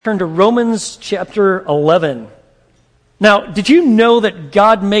Turn to Romans chapter 11. Now, did you know that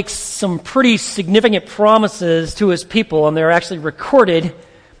God makes some pretty significant promises to his people, and they're actually recorded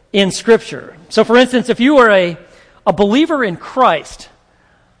in Scripture? So, for instance, if you are a believer in Christ,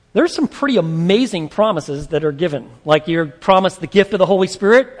 there's some pretty amazing promises that are given. Like you're promised the gift of the Holy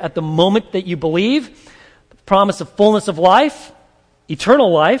Spirit at the moment that you believe, the promise of fullness of life,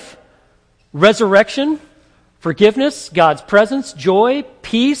 eternal life, resurrection, forgiveness, God's presence, joy,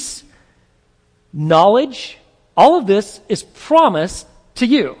 peace, knowledge. All of this is promised to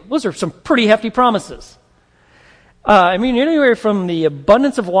you. Those are some pretty hefty promises. Anywhere from the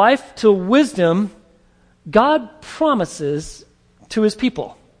abundance of life to wisdom, God promises to his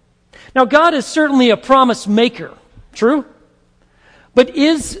people. Now, God is certainly a promise maker, true? But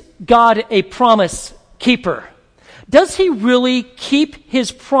is God a promise keeper? Does he really keep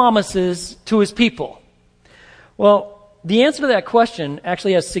his promises to his people? Well, the answer to that question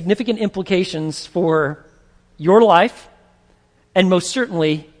actually has significant implications for your life and most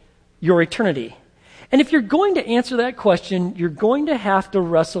certainly your eternity. And if you're going to answer that question, you're going to have to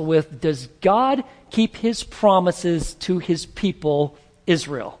wrestle with, does God keep his promises to his people,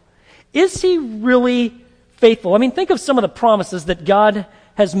 Israel? Is he really faithful? Think of some of the promises that God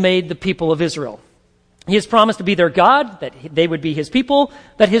has made the people of Israel. He has promised to be their God, that they would be his people,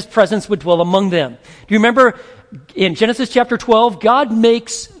 that his presence would dwell among them. Do you remember in Genesis chapter 12, God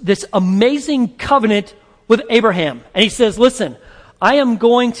makes this amazing covenant with Abraham. And he says, listen, I am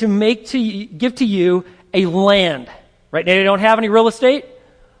going to give to you a land. Right now you don't have any real estate.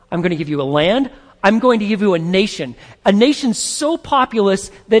 I'm going to give you a land. I'm going to give you a nation so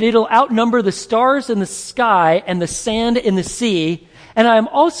populous that it'll outnumber the stars in the sky and the sand in the sea. And I am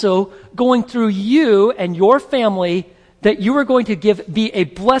also going through you and your family that you are going to be a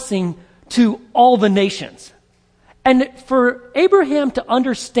blessing to all the nations. And for Abraham to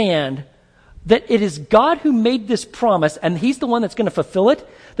understand that it is God who made this promise and he's the one that's going to fulfill it,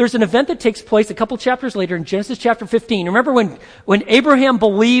 there's an event that takes place a couple chapters later in Genesis chapter 15. Remember when Abraham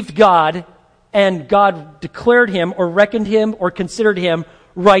believed God and God declared him or reckoned him or considered him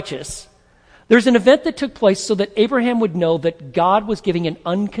righteous? There's an event that took place so that Abraham would know that God was giving an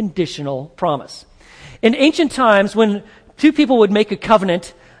unconditional promise. In ancient times, when two people would make a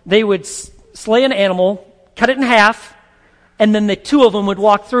covenant, they would slay an animal, cut it in half, and then the two of them would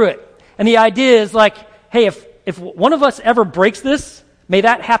walk through it. And the idea is like, hey, if one of us ever breaks this, may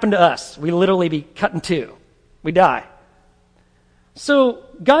that happen to us. We literally be cut in two. We die. So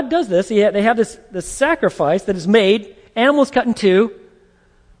God does this. They have this sacrifice that is made, animals cut in two,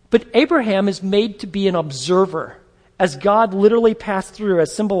 but Abraham is made to be an observer as God literally passed through,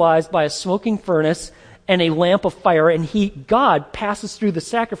 as symbolized by a smoking furnace and a lamp of fire, and God passes through the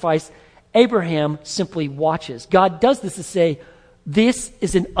sacrifice. Abraham simply watches. God does this to say, this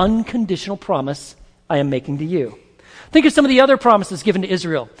is an unconditional promise I am making to you. Think of some of the other promises given to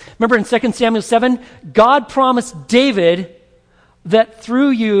Israel. Remember in 2 Samuel 7, God promised David that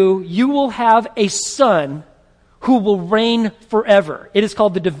through you will have a son who will reign forever. It is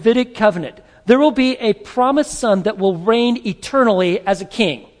called the Davidic covenant. There will be a promised son that will reign eternally as a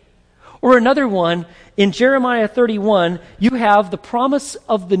king. Or another one, in Jeremiah 31, you have the promise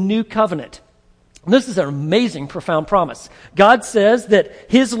of the new covenant. And this is an amazing, profound promise. God says that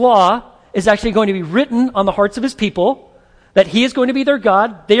his law is actually going to be written on the hearts of his people, that he is going to be their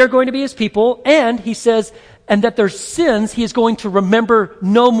God, they are going to be his people, and he says, and that their sins he is going to remember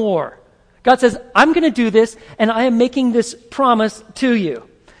no more. God says, I'm going to do this, and I am making this promise to you.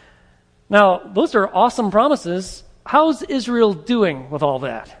 Now, those are awesome promises. How's Israel doing with all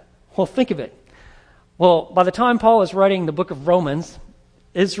that? Well, think of it. Well, by the time Paul is writing the book of Romans,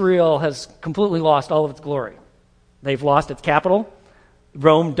 Israel has completely lost all of its glory. They've lost its capital.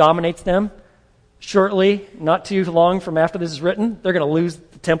 Rome dominates them. Shortly, not too long from after this is written, they're going to lose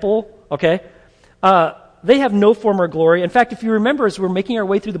the temple, okay? They have no former glory. In fact, if you remember, as we're making our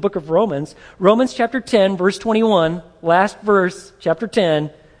way through the book of Romans chapter 10, verse 21, last verse, chapter 10,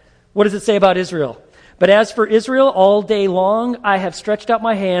 what does it say about Israel? But as for Israel, all day long I have stretched out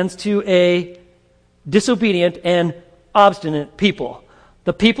my hands to a disobedient and obstinate people.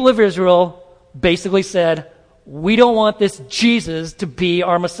 The people of Israel basically said, we don't want this Jesus to be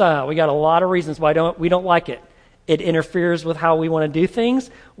our Messiah. We got a lot of reasons why we don't like it. It interferes with how we want to do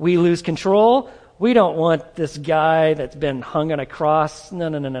things. We lose control. We don't want this guy that's been hung on a cross. No.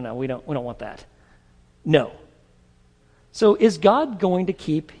 We don't want that. No. So is God going to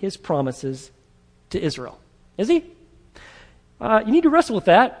keep his promises to Israel? Is he? You need to wrestle with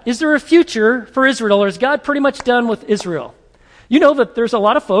that. Is there a future for Israel, or is God pretty much done with Israel? You know that there's a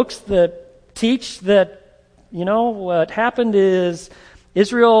lot of folks that teach that, what happened is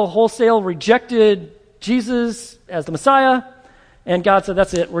Israel wholesale rejected Jesus as the Messiah, and God said,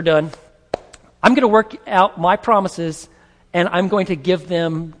 that's it, we're done. I'm going to work out my promises, and I'm going to give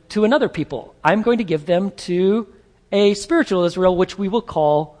them to another people. I'm going to give them to a spiritual Israel, which we will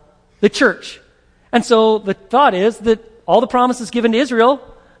call the church. And so the thought is that all the promises given to Israel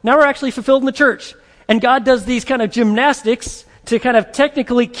now are actually fulfilled in the church. And God does these kind of gymnastics to kind of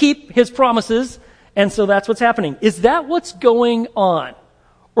technically keep his promises, and so that's what's happening. Is that what's going on?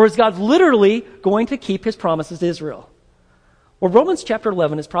 Or is God literally going to keep his promises to Israel? Well, Romans chapter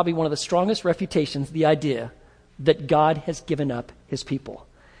 11 is probably one of the strongest refutations of the idea that God has given up his people.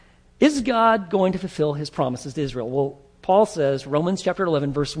 Is God going to fulfill his promises to Israel? Well, Paul says, Romans chapter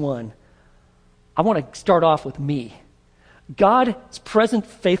 11, verse 1, I want to start off with me. God's present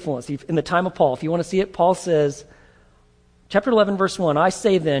faithfulness in the time of Paul, if you want to see it, Paul says, chapter 11, verse 1, I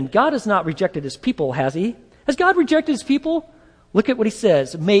say then, God has not rejected his people, has he? Has God rejected his people? Look at what he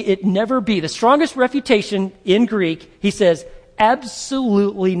says. May it never be. The strongest refutation in Greek, he says,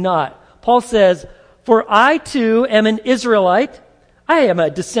 absolutely not. Paul says, for I too am an Israelite. I am a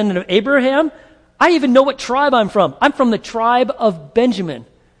descendant of Abraham. I even know what tribe I'm from. I'm from the tribe of Benjamin.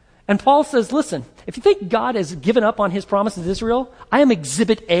 And Paul says, listen, if you think God has given up on his promises to Israel, I am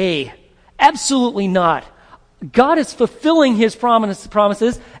exhibit A. Absolutely not. God is fulfilling his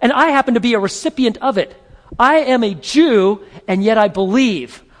promises, and I happen to be a recipient of it. I am a Jew, and yet I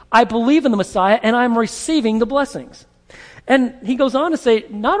believe. I believe in the Messiah, and I'm receiving the blessings. And he goes on to say,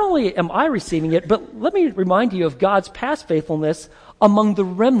 not only am I receiving it, but let me remind you of God's past faithfulness among the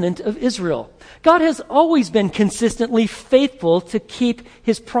remnant of Israel. God has always been consistently faithful to keep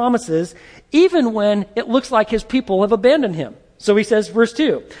his promises, even when it looks like his people have abandoned him. So he says, verse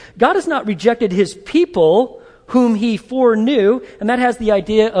 2, God has not rejected his people whom he foreknew, and that has the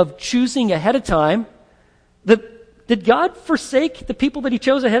idea of choosing ahead of time. Did God forsake the people that he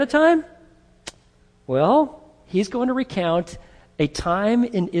chose ahead of time? Well, he's going to recount a time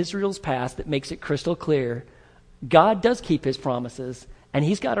in Israel's past that makes it crystal clear. God does keep his promises, and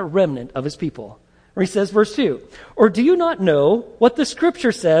he's got a remnant of his people. Or he says, verse 2, or do you not know what the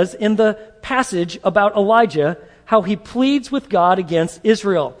scripture says in the passage about Elijah, how he pleads with God against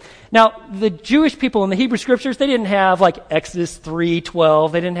Israel? Now, the Jewish people in the Hebrew scriptures, they didn't have like Exodus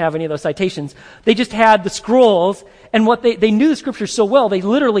 3:12. They didn't have any of those citations. They just had the scrolls, and what they knew the scriptures so well, they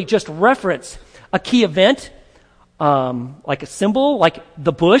literally just reference a key event, like a symbol, like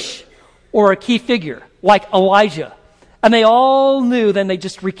the bush, or a key figure, like Elijah. And they all knew, then they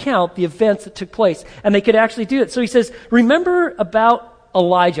just recount the events that took place, and they could actually do it. So he says, remember about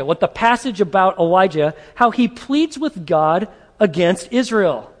Elijah, what the passage about Elijah, how he pleads with God against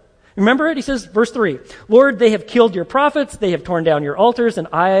Israel. Remember it? He says, verse 3, Lord, they have killed your prophets, they have torn down your altars, and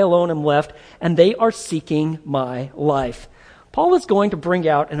I alone am left, and they are seeking my life. Paul is going to bring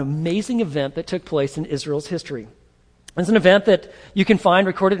out an amazing event that took place in Israel's history. It's an event that you can find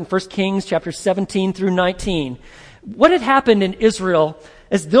recorded in 1 Kings chapter 17 through 19. What had happened in Israel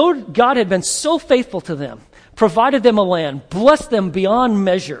is though God had been so faithful to them, provided them a land, blessed them beyond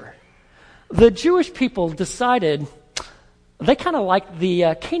measure, the Jewish people decided they kind of liked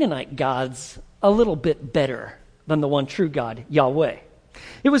the Canaanite gods a little bit better than the one true God, Yahweh.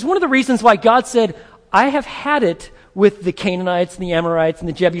 It was one of the reasons why God said, I have had it with the Canaanites and the Amorites and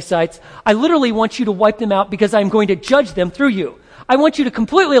the Jebusites. I literally want you to wipe them out because I'm going to judge them through you. I want you to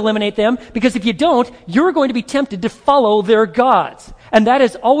completely eliminate them because if you don't, you're going to be tempted to follow their gods. And that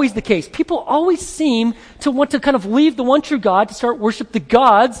is always the case. People always seem to want to kind of leave the one true God to start worship the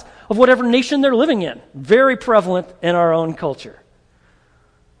gods of whatever nation they're living in. Very prevalent in our own culture.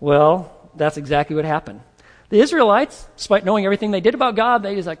 Well, that's exactly what happened. The Israelites, despite knowing everything they did about God,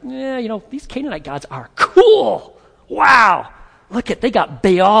 they just like, these Canaanite gods are cool. Wow. Look they got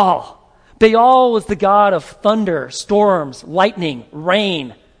Baal. Baal was the god of thunder, storms, lightning,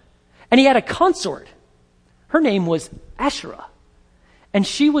 rain. And he had a consort. Her name was Asherah. And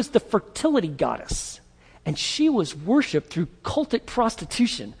she was the fertility goddess. And she was worshipped through cultic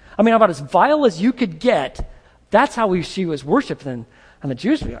prostitution. I mean, about as vile as you could get, that's how she was worshipped. And the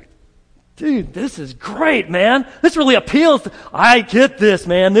Jews were like, dude, this is great, man. This really appeals. I get this,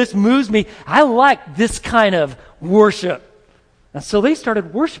 man. This moves me. I like this kind of worship. And so they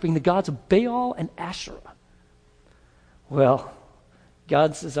started worshiping the gods of Baal and Asherah. Well,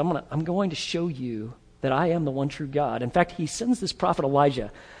 God says, I'm going to show you that I am the one true God. In fact, he sends this prophet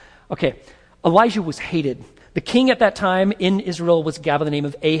Elijah. Okay, Elijah was hated. The king at that time in Israel was a guy by the name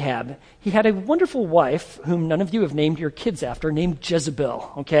of Ahab. He had a wonderful wife, whom none of you have named your kids after, named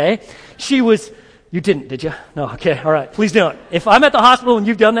Jezebel, okay? You didn't, did you? No, okay, all right, please don't. If I'm at the hospital and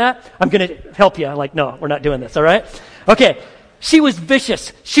you've done that, I'm going to help you. I'm like, no, we're not doing this, all right? Okay, she was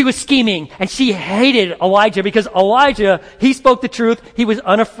vicious, she was scheming, and she hated Elijah because Elijah, he spoke the truth, he was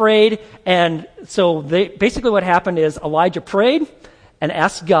unafraid, and so basically what happened is Elijah prayed and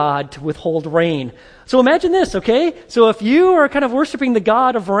asked God to withhold rain. So imagine this, okay? So if you are kind of worshiping the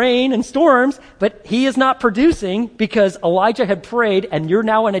God of rain and storms, but he is not producing because Elijah had prayed and you're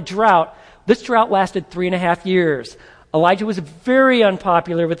now in a drought, this drought lasted 3.5 years. Elijah was very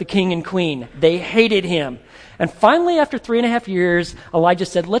unpopular with the king and queen. They hated him. And finally, after 3.5 years, Elijah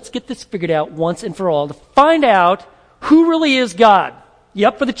said, let's get this figured out once and for all to find out who really is God. You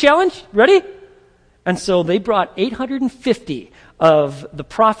up for the challenge? Ready? And so they brought 850 of the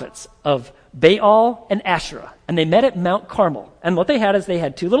prophets of Baal and Asherah, and they met at Mount Carmel. And what they had is they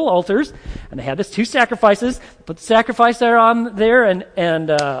had 2 little altars, and they had this 2 sacrifices. Put the sacrifice there on there, and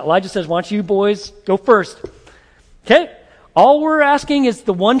Elijah says, why don't you boys go first? Okay? All we're asking is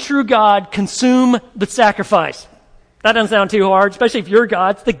the one true God consume the sacrifice. That doesn't sound too hard, especially if your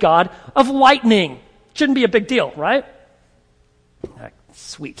God's the God of lightning. Shouldn't be a big deal, right?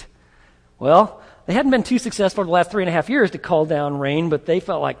 Sweet. Well, they hadn't been too successful the last 3.5 years to call down rain, but they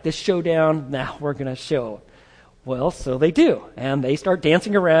felt like this showdown, now we're going to show. Well, so they do. And they start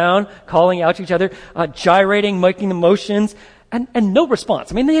dancing around, calling out to each other, gyrating, making the motions, and no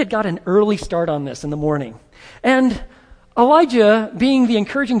response. I mean, they had got an early start on this in the morning. And Elijah, being the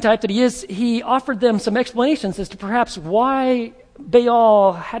encouraging type that he is, he offered them some explanations as to perhaps why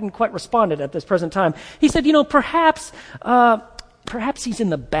Baal hadn't quite responded at this present time. He said, perhaps he's in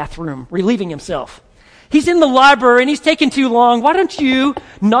the bathroom relieving himself. He's in the library and he's taking too long. Why don't you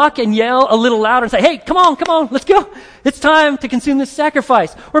knock and yell a little louder and say, hey, come on, let's go. It's time to consume this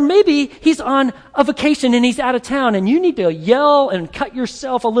sacrifice. Or maybe he's on a vacation and he's out of town and you need to yell and cut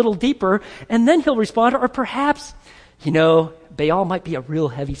yourself a little deeper and then he'll respond. Or perhaps, Baal might be a real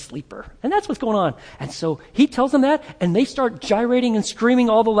heavy sleeper. And that's what's going on. And so he tells them that, and they start gyrating and screaming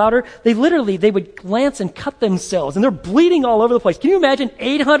all the louder. They would glance and cut themselves, and they're bleeding all over the place. Can you imagine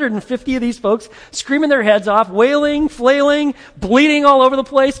 850 of these folks screaming their heads off, wailing, flailing, bleeding all over the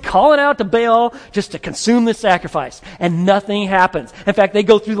place, calling out to Baal just to consume the sacrifice? And nothing happens. In fact, they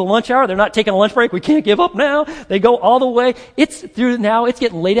go through the lunch hour. They're not taking a lunch break. We can't give up now. They go all the way. It's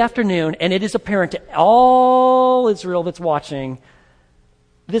getting late afternoon, and it is apparent to all Israel that's watching,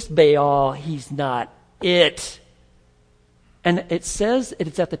 this Baal, he's not it. And it says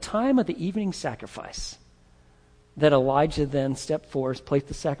it's at the time of the evening sacrifice that Elijah then stepped forward, placed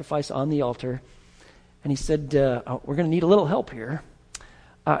the sacrifice on the altar, and he said, we're going to need a little help here.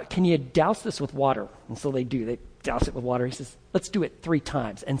 Can you douse this with water? And so they do. They douse it with water. He says, let's do it 3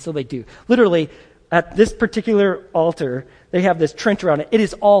 times. And so they do. Literally, at this particular altar, they have this trench around it. It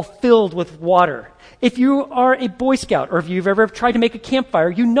is all filled with water. If you are a Boy Scout or if you've ever tried to make a campfire,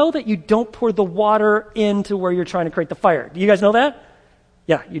 you know that you don't pour the water into where you're trying to create the fire. Do you guys know that?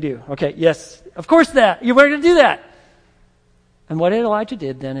 Yeah, you do. Okay, yes. Of course that. You were going to do that. And what Elijah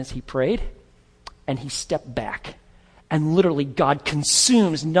did then is he prayed and he stepped back. And literally God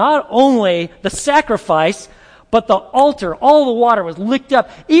consumes not only the sacrifice, but the altar. All the water was licked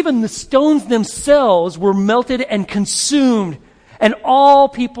up. Even the stones themselves were melted and consumed. And all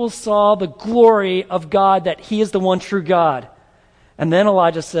people saw the glory of God, that he is the one true God. And then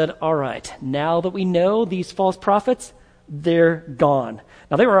Elijah said, all right, now that we know these false prophets, they're gone.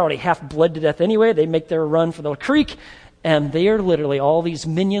 Now, they were already half bled to death anyway. They make their run for the creek, and they are literally, all these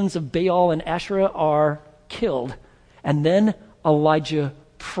minions of Baal and Asherah are killed. And then Elijah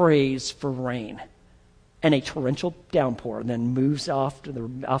prays for rain. And a torrential downpour then moves off to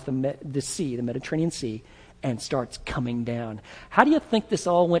the sea, the Mediterranean Sea, and starts coming down. How do you think this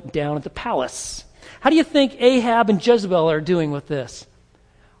all went down at the palace? How do you think Ahab and Jezebel are doing with this?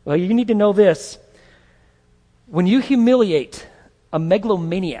 Well, you need to know this. When you humiliate a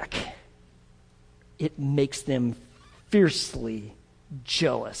megalomaniac, it makes them fiercely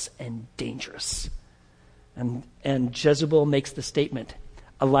jealous and dangerous. And Jezebel makes the statement,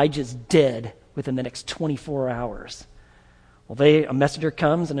 Elijah's dead within the next 24 hours. Well, a messenger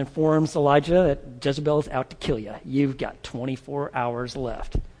comes and informs Elijah that Jezebel is out to kill you. You've got 24 hours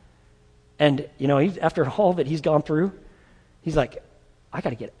left. And, after all that he's gone through, he's like, I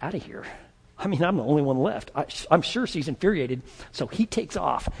got to get out of here. I mean, I'm the only one left. I'm sure she's infuriated. So he takes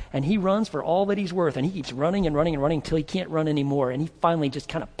off, and he runs for all that he's worth, and he keeps running and running and running until he can't run anymore, and he finally just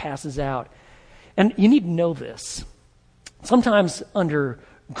kind of passes out. And you need to know this. Sometimes under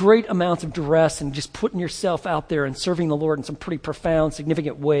great amounts of duress and just putting yourself out there and serving the Lord in some pretty profound,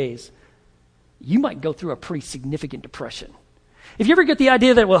 significant ways, you might go through a pretty significant depression. If you ever get the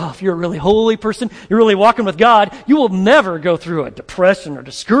idea that, well, if you're a really holy person, you're really walking with God, you will never go through a depression or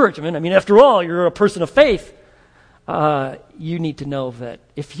discouragement. I mean, after all, you're a person of faith. you need to know that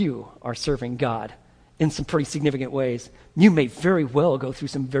if you are serving God in some pretty significant ways, you may very well go through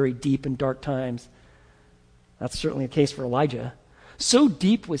some very deep and dark times. That's certainly the case for Elijah. So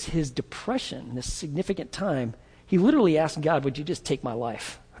deep was his depression, this significant time, he literally asked God, would you just take my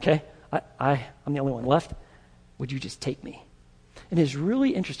life? Okay? I'm the only one left. Would you just take me? And it's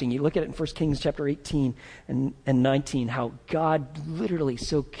really interesting. You look at it in 1 Kings chapter 18 and 19, how God literally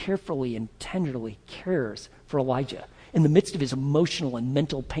so carefully and tenderly cares for Elijah in the midst of his emotional and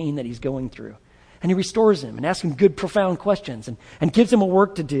mental pain that he's going through. And he restores him and asks him good, profound questions and gives him a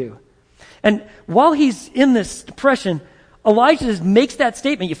work to do. And while he's in this depression, Elijah makes that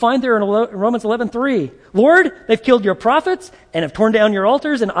statement. You find there in Romans 11:3, Lord, they've killed your prophets and have torn down your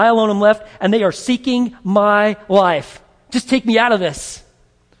altars, and I alone am left, and they are seeking my life. Just take me out of this.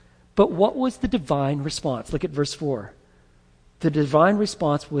 But what was the divine response? Look at verse 4. The divine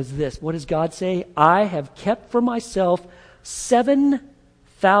response was this. What does God say? I have kept for myself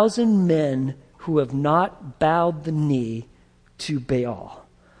 7,000 men who have not bowed the knee to Baal.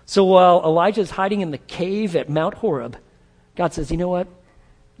 So while Elijah is hiding in the cave at Mount Horeb, God says, you know what?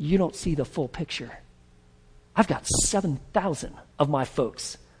 You don't see the full picture. I've got 7,000 of my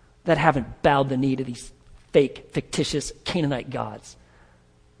folks that haven't bowed the knee to these fake, fictitious Canaanite gods.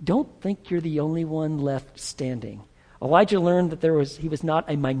 Don't think you're the only one left standing. Elijah learned that he was not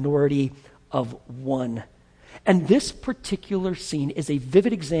a minority of one. And this particular scene is a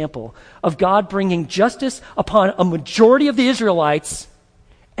vivid example of God bringing justice upon a majority of the Israelites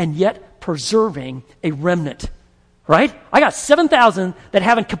and yet preserving a remnant. Right? I got 7,000 that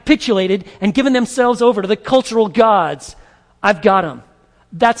haven't capitulated and given themselves over to the cultural gods. I've got them.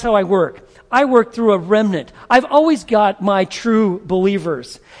 That's how I work. I work through a remnant. I've always got my true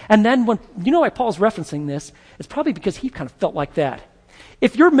believers. And then when, you know why Paul's referencing this? It's probably because he kind of felt like that.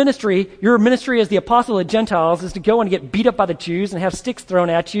 If your ministry as the apostle of the Gentiles is to go and get beat up by the Jews and have sticks thrown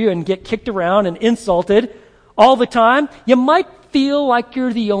at you and get kicked around and insulted all the time, you might feel like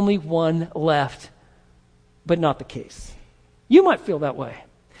you're the only one left. But not the case. You might feel that way.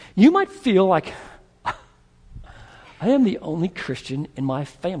 You might feel like, I am the only Christian in my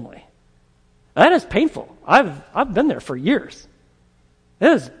family. That is painful. I've been there for years.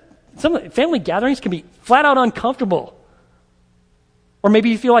 Some family gatherings can be flat out uncomfortable. Or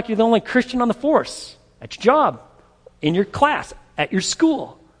maybe you feel like you're the only Christian on the force, at your job, in your class, at your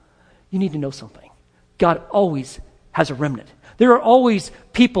school. You need to know something. God always has a remnant. There are always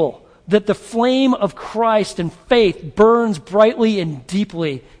people that the flame of Christ and faith burns brightly and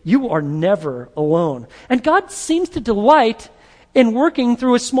deeply. You are never alone. And God seems to delight in working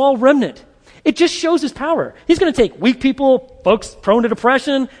through a small remnant. It just shows his power. He's going to take weak people, folks prone to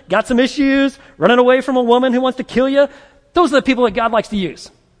depression, got some issues, running away from a woman who wants to kill you. Those are the people that God likes to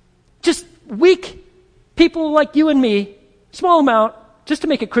use. Just weak people like you and me, small amount, just to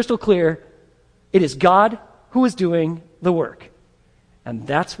make it crystal clear, it is God who is doing the work. And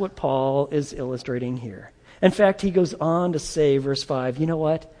that's what Paul is illustrating here. In fact, he goes on to say, verse 5, you know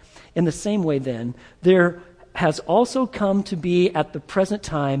what? In the same way then, there has also come to be at the present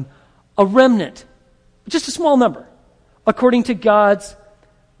time a remnant, just a small number, according to God's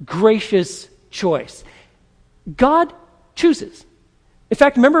gracious choice. God chooses. In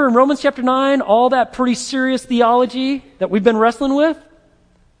fact, remember in Romans chapter 9, all that pretty serious theology that we've been wrestling with,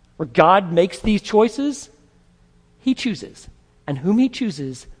 where God makes these choices? He chooses. And whom he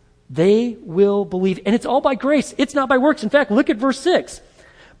chooses, they will believe. And it's all by grace. It's not by works. In fact, look at verse 6.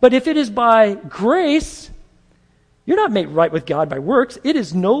 But if it is by grace, you're not made right with God by works. It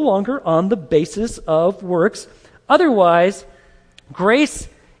is no longer on the basis of works. Otherwise, grace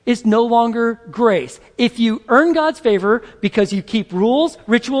is no longer grace. If you earn God's favor because you keep rules,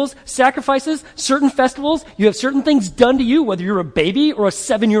 rituals, sacrifices, certain festivals, you have certain things done to you, whether you're a baby or a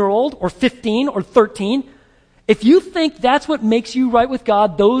 7-year-old or 15 or 13, if you think that's what makes you right with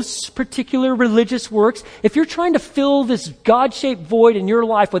God, those particular religious works, if you're trying to fill this God-shaped void in your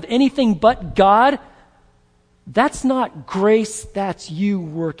life with anything but God, that's not grace, that's you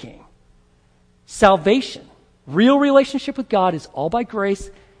working. Salvation, real relationship with God is all by grace,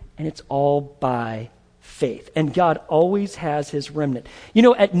 and it's all by faith. And God always has his remnant. You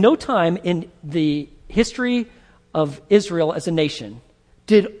know, at no time in the history of Israel as a nation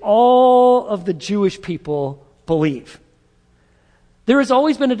did all of the Jewish people believe. There has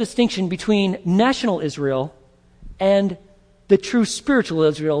always been a distinction between national Israel and the true spiritual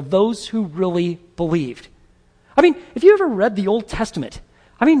Israel, those who really believed. I mean, if you ever read the Old Testament,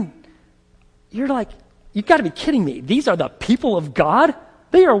 I mean, you're like, you've got to be kidding me. These are the people of God?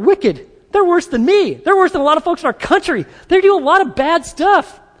 They are wicked. They're worse than me. They're worse than a lot of folks in our country. They do a lot of bad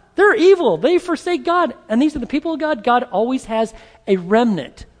stuff. They're evil. They forsake God. And these are the people of God. God always has a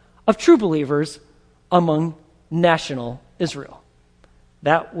remnant of true believers among national Israel.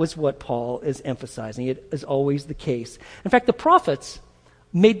 That was what Paul is emphasizing. It is always the case. In fact, the prophets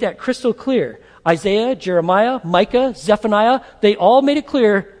made that crystal clear. Isaiah, Jeremiah, Micah, Zephaniah, they all made it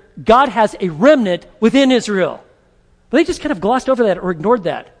clear God has a remnant within Israel. But they just kind of glossed over that or ignored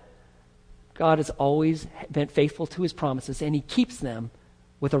that. God has always been faithful to his promises, and he keeps them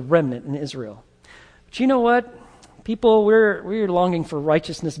with a remnant in Israel. But you know what? People, we're longing for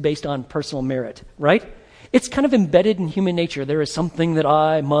righteousness based on personal merit, right? It's kind of embedded in human nature. There is something that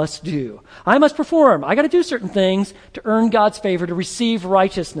I must do. I must perform. I got to do certain things to earn God's favor, to receive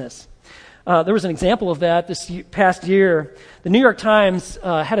righteousness. There was an example of that this past year. The New York Times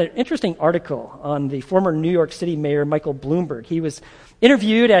had an interesting article on the former New York City Mayor, Michael Bloomberg. He was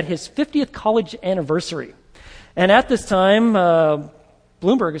interviewed at his 50th college anniversary. And at this time,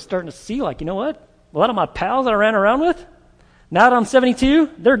 Bloomberg is starting to see, like, you know what? A lot of my pals that I ran around with, now that I'm 72,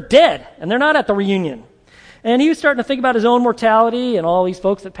 they're dead, and they're not at the reunion. And he was starting to think about his own mortality and all these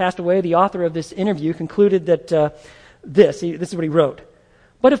folks that passed away. The author of this interview concluded that this is what he wrote.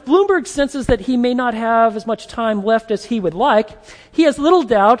 But if Bloomberg senses that he may not have as much time left as he would like, he has little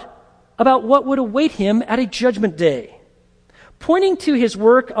doubt about what would await him at a judgment day. Pointing to his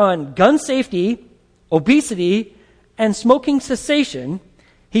work on gun safety, obesity, and smoking cessation,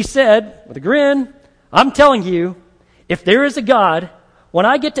 he said, with a grin, "I'm telling you, if there is a God, when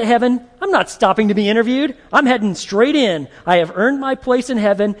I get to heaven, I'm not stopping to be interviewed. I'm heading straight in. I have earned my place in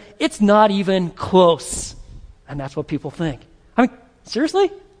heaven. It's not even close." And that's what people think. I mean,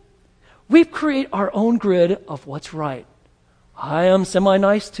 seriously? We create our own grid of what's right. I am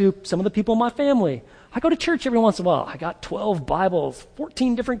semi-nice to some of the people in my family. I go to church every once in a while. I got 12 Bibles,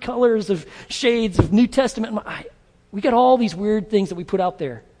 14 different colors of shades of New Testament. We got all these weird things that we put out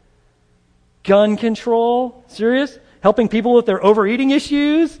there. Gun control? Serious? Helping people with their overeating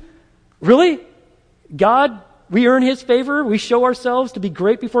issues? Really? God, we earn his favor? We show ourselves to be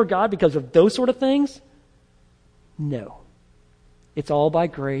great before God because of those sort of things? No. It's all by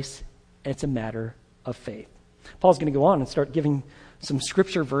grace, and it's a matter of faith. Paul's going to go on and start giving some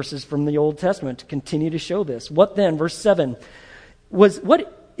scripture verses from the Old Testament to continue to show this. What then? Verse 7. Was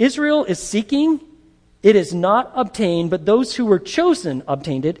what Israel is seeking, it is not obtained, but those who were chosen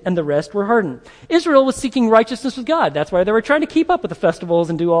obtained it, and the rest were hardened. Israel was seeking righteousness with God. That's why they were trying to keep up with the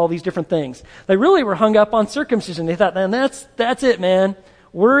festivals and do all these different things. They really were hung up on circumcision. They thought, man, that's it, man.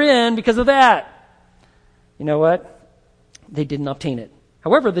 We're in because of that. You know what? They didn't obtain it.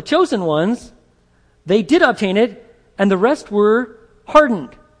 However, the chosen ones, they did obtain it, and the rest were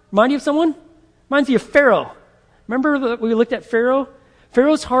hardened. Remind you of someone? Reminds you of Pharaoh. Remember that we looked at Pharaoh?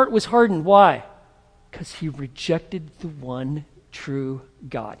 Pharaoh's heart was hardened. Why? Because he rejected the one true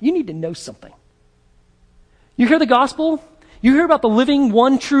God. You need to know something. You hear the gospel? You hear about the living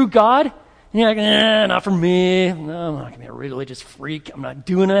one true God? And you're like, not for me. No, I'm not going to be a religious freak. I'm not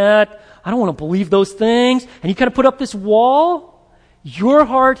doing that. I don't want to believe those things. And you kind of put up this wall. Your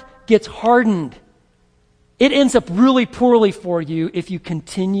heart gets hardened. It ends up really poorly for you if you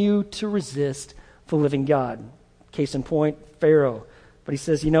continue to resist the living God. Case in point, Pharaoh. But he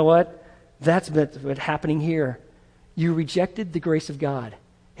says, you know what? That's what's happening here. You rejected the grace of God.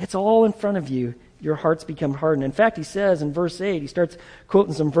 It's all in front of you. Your hearts become hardened. In fact, he says in verse 8, he starts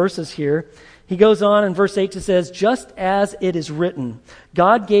quoting some verses here. He goes on in verse 8 to says, just as it is written,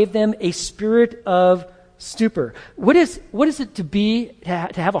 God gave them a spirit of stupor. What is it to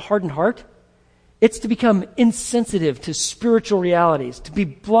have a hardened heart? It's to become insensitive to spiritual realities, to be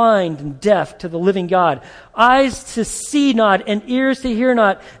blind and deaf to the living God, eyes to see not and ears to hear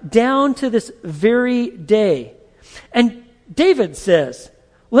not, down to this very day. And David says,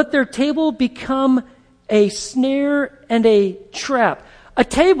 let their table become a snare and a trap. A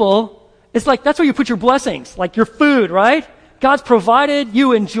table is like, that's where you put your blessings, like your food, right? God's provided,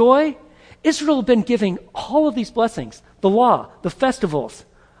 you enjoy. Israel had been giving all of these blessings, the law, the festivals.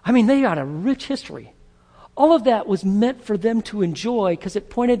 I mean, they got a rich history. All of that was meant for them to enjoy because it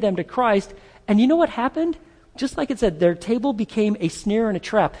pointed them to Christ. And you know what happened? Just like it said, their table became a snare and a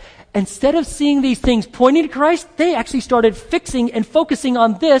trap. Instead of seeing these things pointing to Christ, they actually started fixing and focusing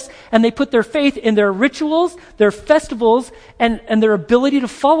on this, and they put their faith in their rituals, their festivals, and their ability to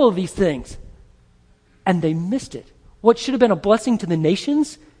follow these things. And they missed it. What should have been a blessing to the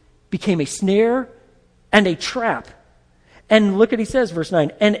nations became a snare and a trap. And look what he says, verse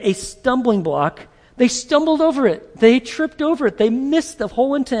 9, and a stumbling block. They stumbled over it. They tripped over it. They missed the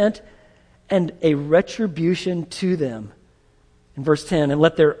whole intent, and a retribution to them. In verse 10, and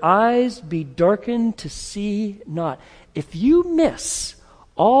let their eyes be darkened to see not. If you miss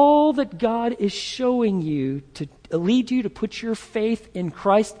all that God is showing you to lead you to put your faith in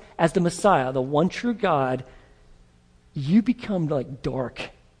Christ as the Messiah, the one true God, you become like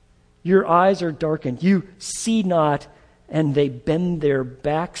dark. Your eyes are darkened. You see not, and they bend their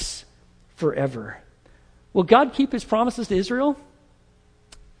backs forever. Will God keep his promises to Israel?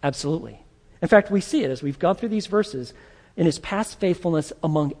 Absolutely. In fact, we see it as we've gone through these verses in his past faithfulness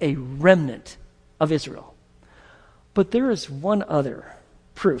among a remnant of Israel. But there is one other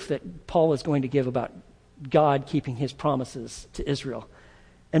proof that Paul is going to give about God keeping his promises to Israel.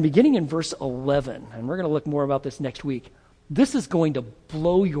 And beginning in verse 11, and we're going to look more about this next week, this is going to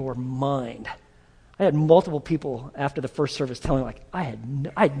blow your mind. I had multiple people after the first service telling me, I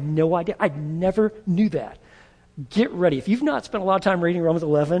had no idea. I never knew that. Get ready. If you've not spent a lot of time reading Romans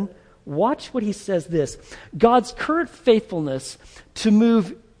 11, watch what he says this. God's current faithfulness to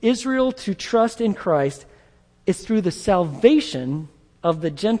move Israel to trust in Christ is through the salvation of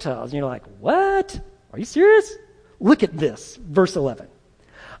the Gentiles. And you're like, what? Are you serious? Look at this, verse 11.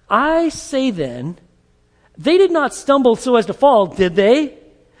 I say then, they did not stumble so as to fall, did they?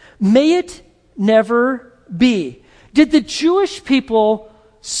 May it never be. Did the Jewish people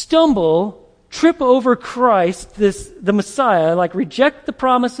stumble, trip over Christ, the Messiah, reject the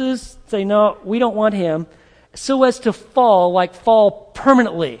promises, say, no, we don't want him, so as to fall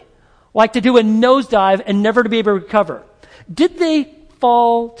permanently, like to do a nosedive and never to be able to recover? Did they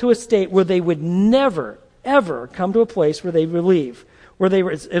fall to a state where they would never, ever come to a place where they would leave, where it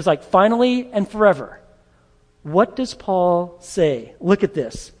was like finally and forever? What does Paul say? Look at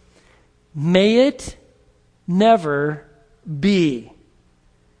this. May it never be. He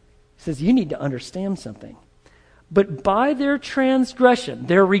says, you need to understand something. But by their transgression,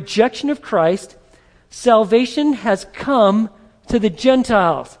 their rejection of Christ, salvation has come to the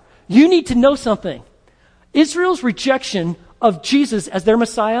Gentiles. You need to know something. Israel's rejection of Jesus as their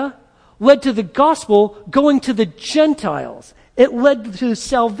Messiah led to the gospel going to the Gentiles. It led to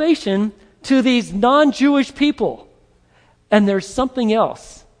salvation to these non-Jewish people. And there's something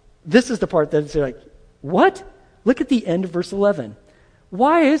else. This is the part that's like, what? Look at the end of verse 11.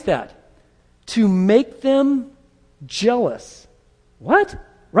 Why is that? To make them jealous. What?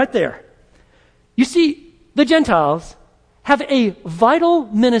 Right there. You see, the Gentiles have a vital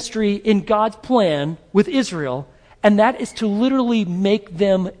ministry in God's plan with Israel, and that is to literally make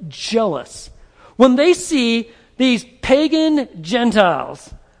them jealous. When they see these pagan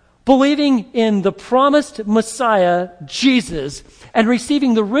Gentiles believing in the promised Messiah, Jesus, and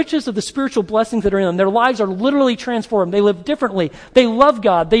receiving the riches of the spiritual blessings that are in them, their lives are literally transformed. They live differently. They love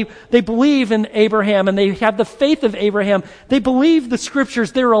God. They believe in Abraham, and they have the faith of Abraham. They believe the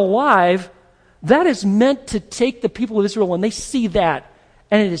scriptures. They're alive. That is meant to take the people of Israel when they see that,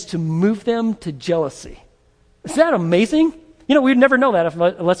 and it is to move them to jealousy. Is that amazing? We'd never know that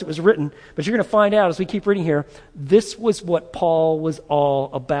unless it was written, but you're going to find out as we keep reading here, this was what Paul was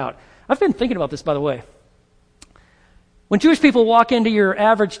all about. I've been thinking about this, by the way. When Jewish people walk into your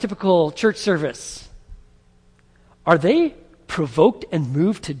average, typical church service, are they provoked and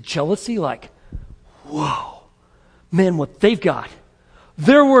moved to jealousy like, whoa, man, what they've got,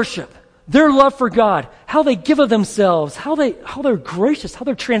 their worship, their love for God, how they give of themselves, how they're gracious, how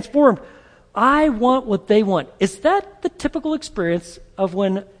they're transformed. I want what they want. Is that the typical experience of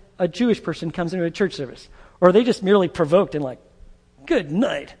when a Jewish person comes into a church service? Or are they just merely provoked and like, good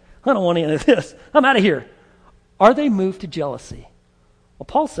night, I don't want any of this, I'm out of here? Are they moved to jealousy? Well,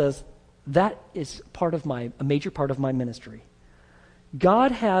 Paul says that is a major part of my ministry.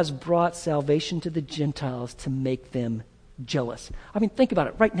 God has brought salvation to the Gentiles to make them jealous. I mean, think about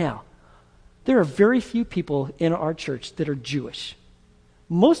it right now. There are very few people in our church that are Jewish.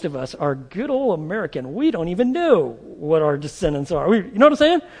 Most of us are good old American. We don't even know what our descendants are. You know what I'm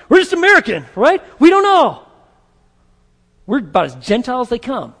saying? We're just American, right? We don't know. We're about as Gentiles they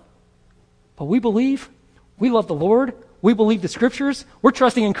come. But we believe, we love the Lord, we believe the scriptures, we're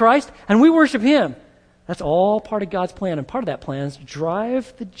trusting in Christ, and we worship him. That's all part of God's plan, and part of that plan is to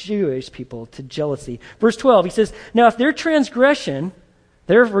drive the Jewish people to jealousy. Verse 12, he says, now if their transgression,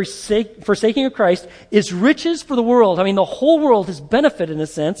 their forsaking of Christ, is riches for the world. I mean, the whole world has benefited in a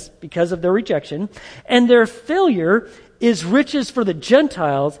sense because of their rejection. And their failure is riches for the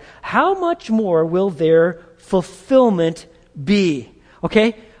Gentiles. How much more will their fulfillment be?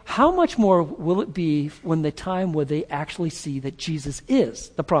 Okay? How much more will it be when the time where they actually see that Jesus is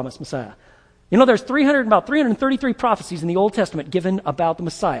the promised Messiah? There's about 333 prophecies in the Old Testament given about the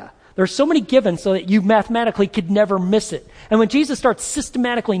Messiah. There are so many given so that you mathematically could never miss it. And when Jesus starts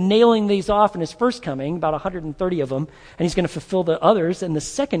systematically nailing these off in his first coming, about 130 of them, and he's going to fulfill the others in the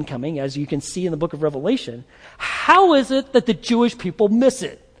second coming, as you can see in the book of Revelation, how is it that the Jewish people miss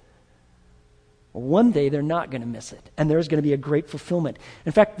it? Well, one day they're not going to miss it, and there's going to be a great fulfillment.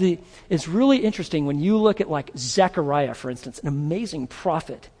 In fact, it's really interesting when you look at like Zechariah, for instance, an amazing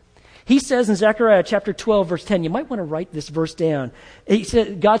prophet. He says in Zechariah chapter 12, verse 10, you might want to write this verse down.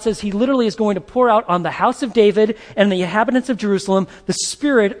 God says he literally is going to pour out on the house of David and the inhabitants of Jerusalem the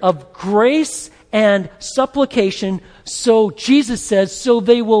spirit of grace and supplication. So Jesus says, so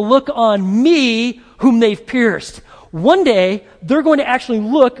they will look on me whom they've pierced. One day, they're going to actually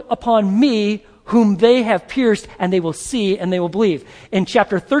look upon me whom they have pierced, and they will see and they will believe. In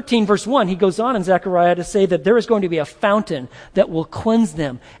chapter 13, verse 1, he goes on in Zechariah to say that there is going to be a fountain that will cleanse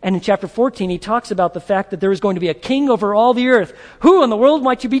them. And in chapter 14, he talks about the fact that there is going to be a king over all the earth. Who in the world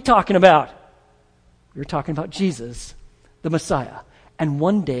might you be talking about? You're talking about Jesus, the Messiah. And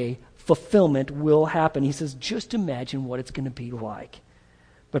one day, fulfillment will happen. He says, just imagine what it's going to be like.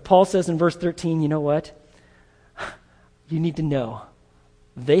 But Paul says in verse 13, you know what? You need to know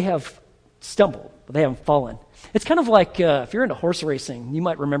they have stumbled, but they haven't fallen. It's kind of like if you're into horse racing, you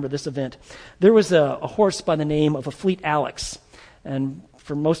might remember this event. There was a horse by the name of Afleet Alex. And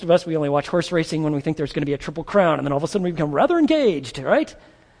for most of us, we only watch horse racing when we think there's going to be a Triple Crown, and then all of a sudden we become rather engaged, right?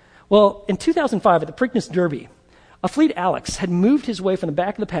 Well, in 2005 at the Preakness Derby, Afleet Alex had moved his way from the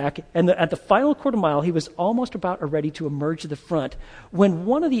back of the pack, and at the final quarter mile, he was almost about ready to emerge to the front when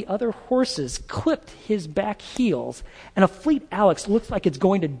one of the other horses clipped his back heels, and Afleet Alex looks like he's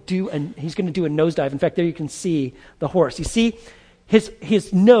going to do a nosedive. In fact, there you can see the horse. You see,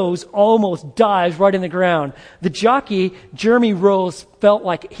 his nose almost dives right in the ground. The jockey, Jeremy Rose, felt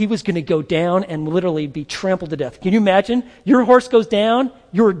like he was going to go down and literally be trampled to death. Can you imagine? Your horse goes down,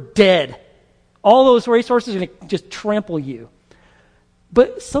 you're dead. All those racehorses are going to just trample you.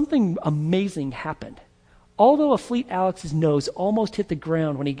 But something amazing happened. Although Afleet Alex's nose almost hit the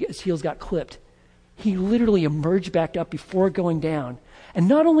ground when his heels got clipped, he literally emerged back up before going down. And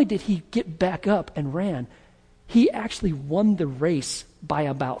not only did he get back up and ran, he actually won the race by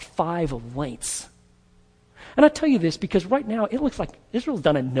about 5 lengths. And I tell you this because right now it looks like Israel's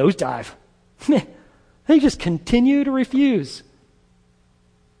done a nosedive. They just continue to refuse.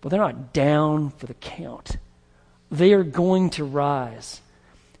 But they're not down for the count. They are going to rise.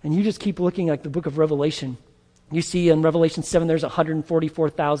 And you just keep looking like the book of Revelation. You see in Revelation 7, there's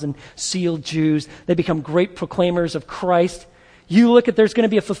 144,000 sealed Jews. They become great proclaimers of Christ. You look at there's going to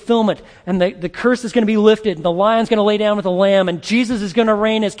be a fulfillment, and the curse is going to be lifted, and the lion's going to lay down with the lamb, and Jesus is going to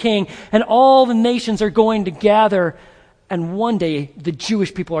reign as king, and all the nations are going to gather. And one day, the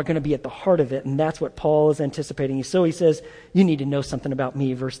Jewish people are going to be at the heart of it, and that's what Paul is anticipating. So he says, you need to know something about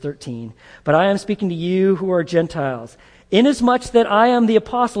me, verse 13. But I am speaking to you who are Gentiles, inasmuch that I am the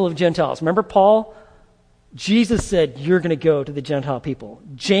apostle of Gentiles. Remember Paul? Jesus said, you're going to go to the Gentile people.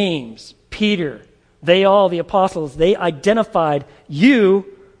 James, Peter, they all, the apostles, they identified you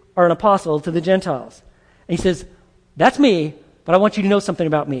are an apostle to the Gentiles. And he says, that's me, but I want you to know something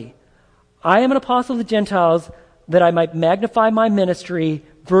about me. I am an apostle to the Gentiles, that I might magnify my ministry,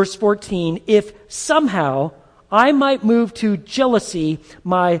 verse 14, if somehow I might move to jealousy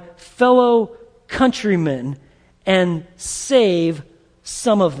my fellow countrymen and save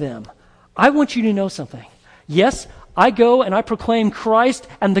some of them. I want you to know something. Yes, I go and I proclaim Christ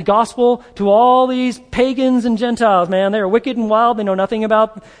and the gospel to all these pagans and Gentiles, man. They're wicked and wild. They know nothing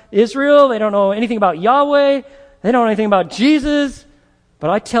about Israel. They don't know anything about Yahweh. They don't know anything about Jesus. But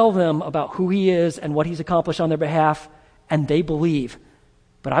I tell them about who he is and what he's accomplished on their behalf, and they believe.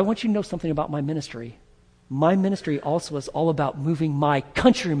 But I want you to know something about my ministry. My ministry also is all about moving my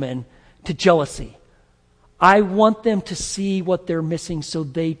countrymen to jealousy. I want them to see what they're missing so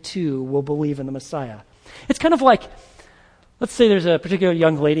they too will believe in the Messiah. It's kind of like, let's say there's a particular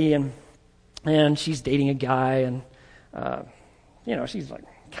young lady and she's dating a guy and, she's like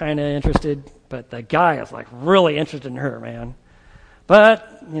kind of interested, but the guy is like really interested in her, man.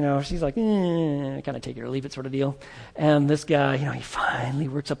 But, she's like, kind of take it or leave it sort of deal. And this guy, he finally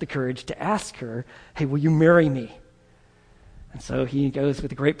works up the courage to ask her, hey, will you marry me? And so he goes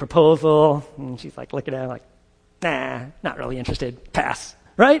with a great proposal, and she's like looking at him like, nah, not really interested, pass,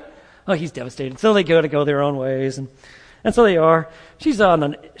 right? Oh, he's devastated. So they go their own ways, and so they are. She's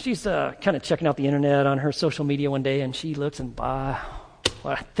kind of checking out the internet on her social media one day, and she looks and,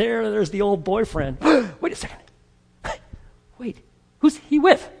 there's the old boyfriend. Wait a second. Wait. Who's he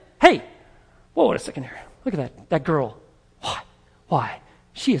with? Hey, whoa, wait a second here. Look at that girl. Why?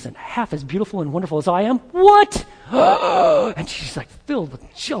 she isn't half as beautiful and wonderful as I am. What? And she's like filled with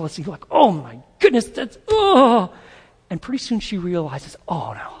jealousy, like, oh my goodness, that's, oh. And pretty soon she realizes,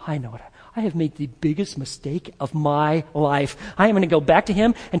 oh no, I know it. I have made the biggest mistake of my life. I am going to go back to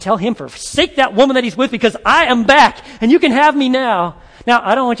him and tell him, forsake that woman that he's with, because I am back and you can have me now. Now,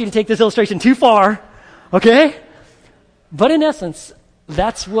 I don't want you to take this illustration too far, okay? But in essence,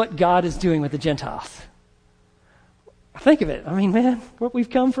 that's what God is doing with the Gentiles. Think of it. I mean, man, where we've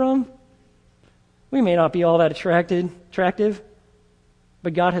come from, we may not be all that attractive,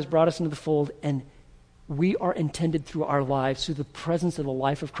 but God has brought us into the fold, and we are intended through our lives, through the presence of the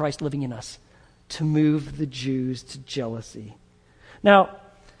life of Christ living in us, to move the Jews to jealousy. Now,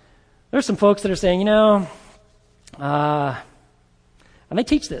 there's some folks that are saying, and they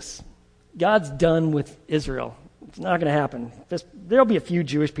teach this. God's done with Israel. It's not going to happen. There'll be a few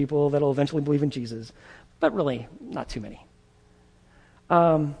Jewish people that will eventually believe in Jesus, but really not too many.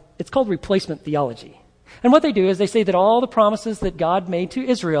 It's called replacement theology. And what they do is they say that all the promises that God made to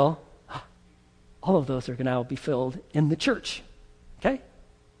Israel, all of those are going to now be filled in the church. Okay?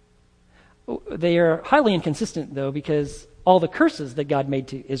 They are highly inconsistent, though, because all the curses that God made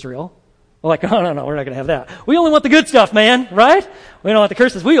to Israel, we're like, oh, no, we're not going to have that. We only want the good stuff, man, right? We don't want the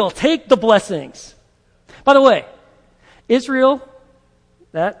curses. We will take the blessings. By the way, Israel,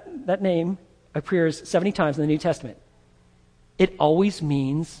 that name appears 70 times in the New Testament. It always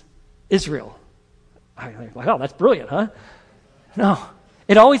means Israel. I'm like, oh, that's brilliant, huh? No,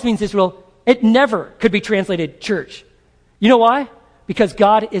 it always means Israel. It never could be translated church. You know why? Because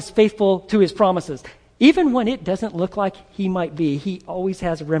God is faithful to his promises. Even when it doesn't look like he might be, he always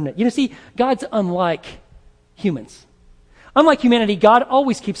has a remnant. You know, see, God's unlike humans. Unlike humanity, God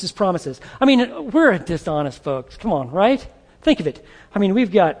always keeps his promises. I mean, we're dishonest folks. Come on, right? Think of it. I mean,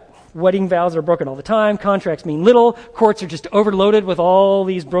 we've got wedding vows that are broken all the time. Contracts mean little. Courts are just overloaded with all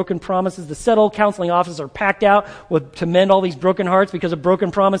these broken promises to settle. Counseling offices are packed out to mend all these broken hearts because of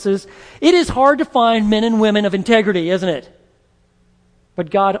broken promises. It is hard to find men and women of integrity, isn't it?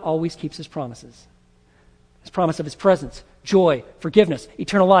 But God always keeps his promises. His promise of his presence, joy, forgiveness,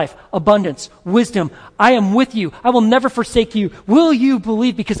 eternal life, abundance, wisdom. I am with you. I will never forsake you. Will you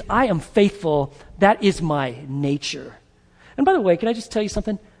believe? Because I am faithful. That is my nature. And by the way, can I just tell you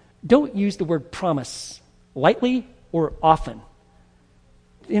something? Don't use the word promise lightly or often.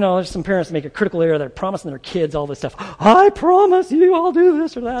 You know, there's some parents that make a critical error. They're promising their kids all this stuff. I promise you I'll do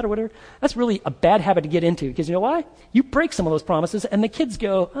this or that or whatever. That's really a bad habit to get into, because you know why? You break some of those promises and the kids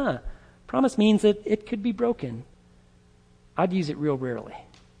go, promise means that it could be broken. I'd use it real rarely.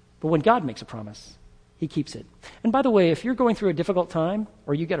 But when God makes a promise, he keeps it. And by the way, if you're going through a difficult time,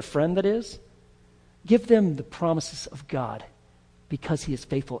 or you got a friend that is, give them the promises of God, because he is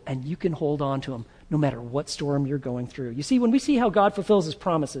faithful, and you can hold on to him no matter what storm you're going through. You see, when we see how God fulfills his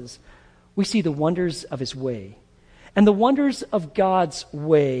promises, we see the wonders of his way. And the wonders of God's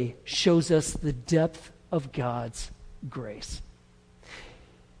way shows us the depth of God's grace.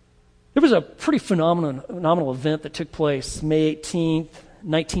 There was a pretty phenomenal event that took place May 18th,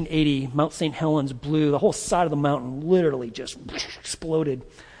 1980. Mount St. Helens blew. The whole side of the mountain literally just exploded.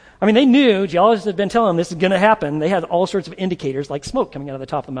 I mean, they knew, geologists had been telling them this is going to happen. They had all sorts of indicators, like smoke coming out of the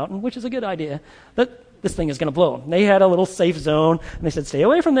top of the mountain, which is a good idea, that this thing is going to blow. They had a little safe zone, and they said, stay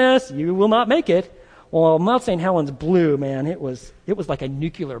away from this. You will not make it. Well, Mount St. Helens blew, man. It was like a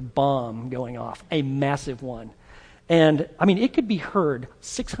nuclear bomb going off, a massive one. And, I mean, it could be heard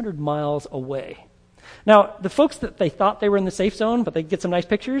 600 miles away. Now, the folks that they thought they were in the safe zone, but they get some nice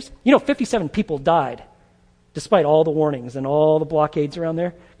pictures, 57 people died, despite all the warnings and all the blockades around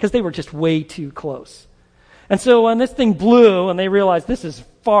there, because they were just way too close. And so when this thing blew and they realized this is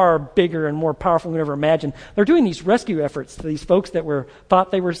far bigger and more powerful than we ever imagined, they're doing these rescue efforts to these folks that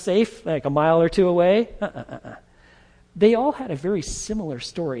thought they were safe, like a mile or two away. They all had a very similar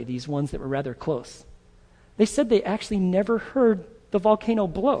story, these ones that were rather close. They said they actually never heard the volcano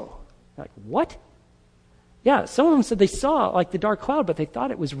blow. Like, what? Yeah, some of them said they saw like the dark cloud, but they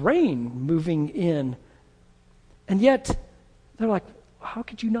thought it was rain moving in. And yet, they're like, how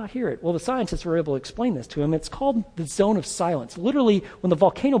could you not hear it? Well, the scientists were able to explain this to them. It's called the zone of silence. Literally, when the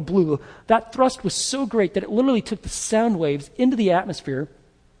volcano blew, that thrust was so great that it literally took the sound waves into the atmosphere.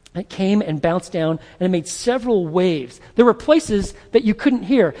 It came and bounced down, and it made several waves. There were places that you couldn't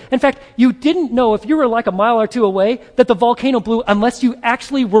hear. In fact, you didn't know if you were like a mile or two away that the volcano blew unless you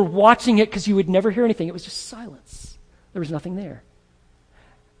actually were watching it, because you would never hear anything. It was just silence. There was nothing there.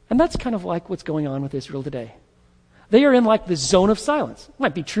 And that's kind of like what's going on with Israel today. They are in like the zone of silence. It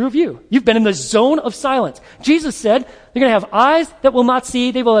might be true of you. You've been in the zone of silence. Jesus said they're going to have eyes that will not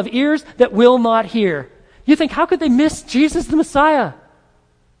see. They will have ears that will not hear. You think, how could they miss Jesus the Messiah?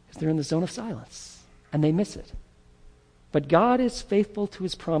 because they're in the zone of silence and they miss it. But God is faithful to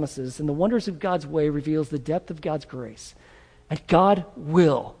his promises, and the wonders of God's way reveals the depth of God's grace. And God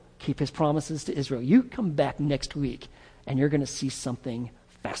will keep his promises to Israel. You come back next week, and you're going to see something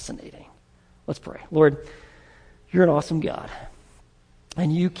fascinating. Let's pray. Lord, you're an awesome God,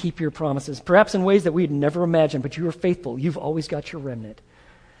 and you keep your promises, perhaps in ways that we'd never imagined, but you are faithful. You've always got your remnant.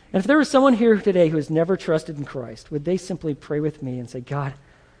 And if there was someone here today who has never trusted in Christ, would they simply pray with me and say, God,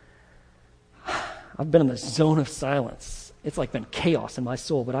 I've been in the zone of silence. It's like been chaos in my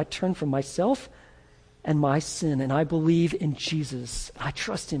soul, but I turn from myself and my sin, and I believe in Jesus. I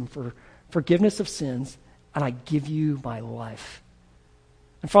trust him for forgiveness of sins, and I give you my life.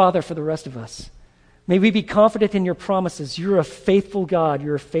 And Father, for the rest of us, may we be confident in your promises. You're a faithful God.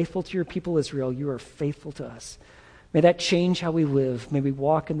 You're faithful to your people Israel. You are faithful to us. May that change how we live. May we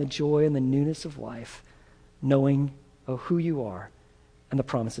walk in the joy and the newness of life, knowing who you are and the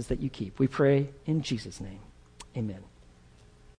promises that you keep. We pray in Jesus' name. Amen.